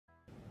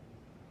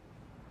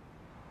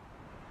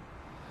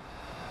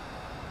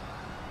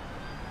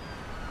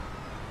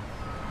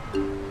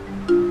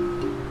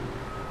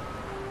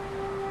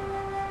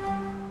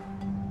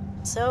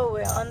So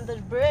we're on the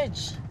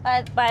bridge.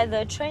 By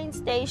the train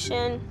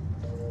station.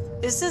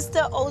 Is this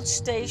the old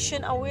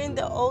station? Are we in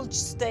the old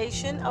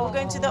station? Are we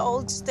going to the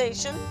old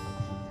station?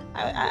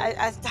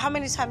 How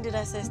many times did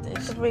I say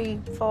station? 3,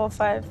 4,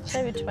 5,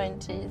 maybe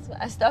 20.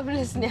 I stopped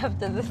listening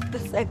after the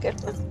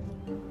second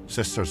one.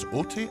 Sisters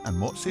Oti and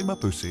Motsi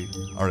Mabuse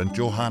are in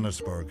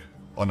Johannesburg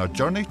on a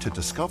journey to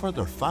discover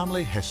their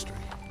family history.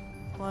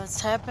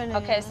 What's happening?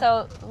 Okay,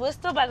 so we're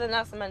still by the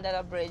Nelson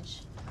Mandela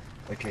Bridge.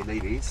 Okay,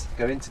 ladies,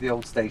 go into the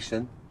old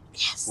station.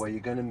 Yes. Where you're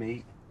going to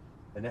meet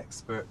an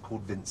expert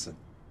called Vincent.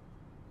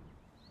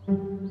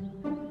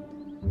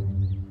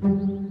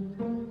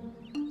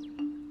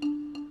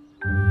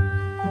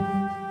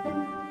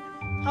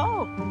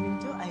 Oh,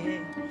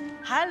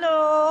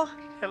 hello.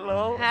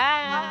 Hello.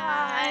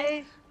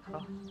 Hi.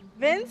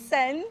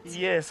 Vincent.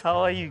 Yes, how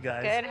are you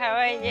guys? Good, how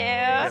are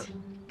you?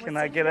 Can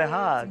I get a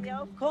hug? Yeah,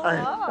 of course.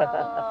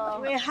 Oh.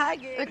 We're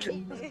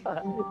hugging.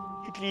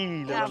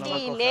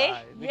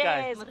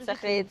 Yes.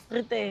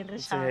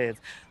 Yes.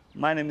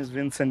 My name is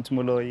Vincent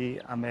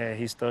Moloi. I'm a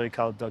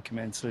historical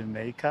documentary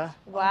maker.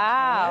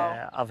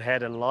 Wow. I've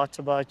heard a lot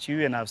about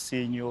you and I've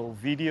seen your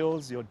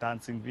videos, your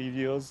dancing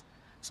videos.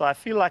 So I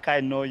feel like I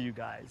know you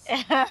guys.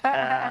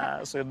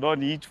 So no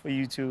need for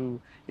you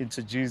to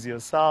introduce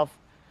yourself.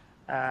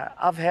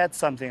 I've heard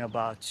something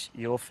about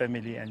your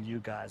family and you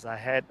guys. I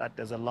heard that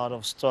there's a lot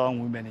of strong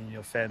women in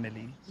your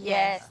family.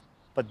 Yes.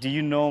 But do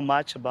you know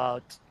much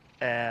about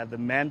the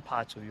men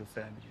part of your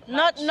family?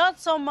 Not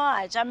so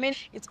much. I mean,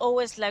 it's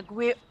always like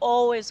we're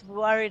always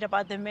worried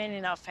about the men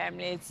in our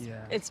family.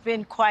 It's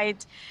been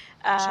quite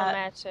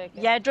Dramatic.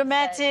 Yeah,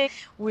 dramatic.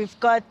 We've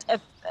got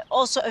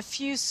also a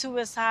few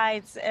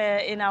suicides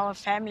in our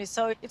family.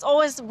 So it's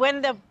always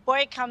when the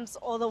boy comes,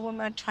 all the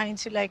women are trying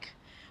to like,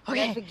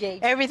 okay,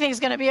 Navigate. everything's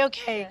gonna be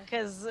okay,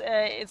 because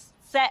it's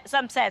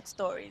some sad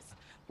stories.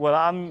 Well,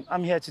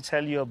 I'm here to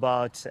tell you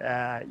about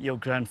your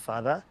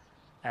grandfather.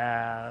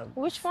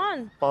 Which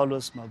one?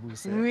 Paulos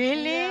Mabuse.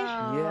 Really?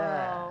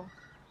 Yeah.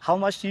 How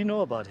much do you know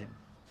about him?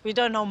 We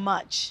don't know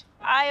much.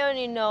 I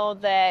only know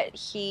that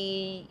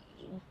he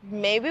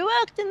maybe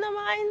worked in the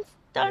mines.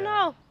 Don't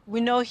know. We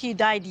know he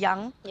died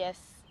young. Yes.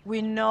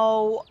 We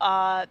know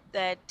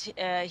that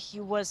he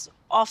was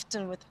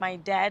often with my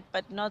dad,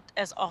 but not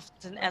as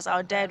often as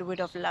our dad would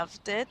have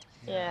loved it.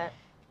 Yeah.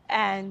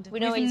 And We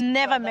know we've his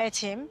never brother. met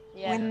him.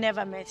 Yeah. We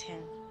never met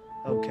him.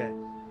 Okay.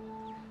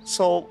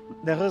 So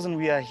the reason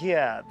we are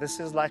here, this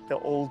is like the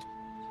old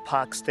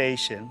park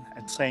station,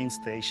 a train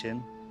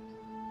station.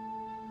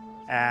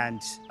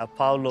 And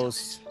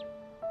Paulos,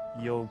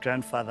 your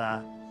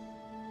grandfather,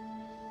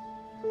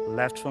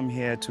 left from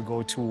here to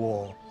go to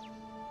war.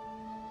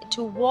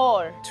 To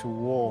war. To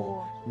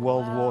war.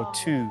 World War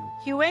II.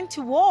 He went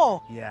to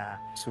war. Yeah,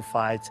 to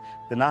fight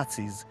the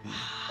Nazis.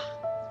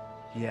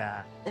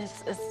 Yeah.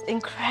 It's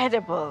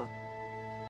incredible.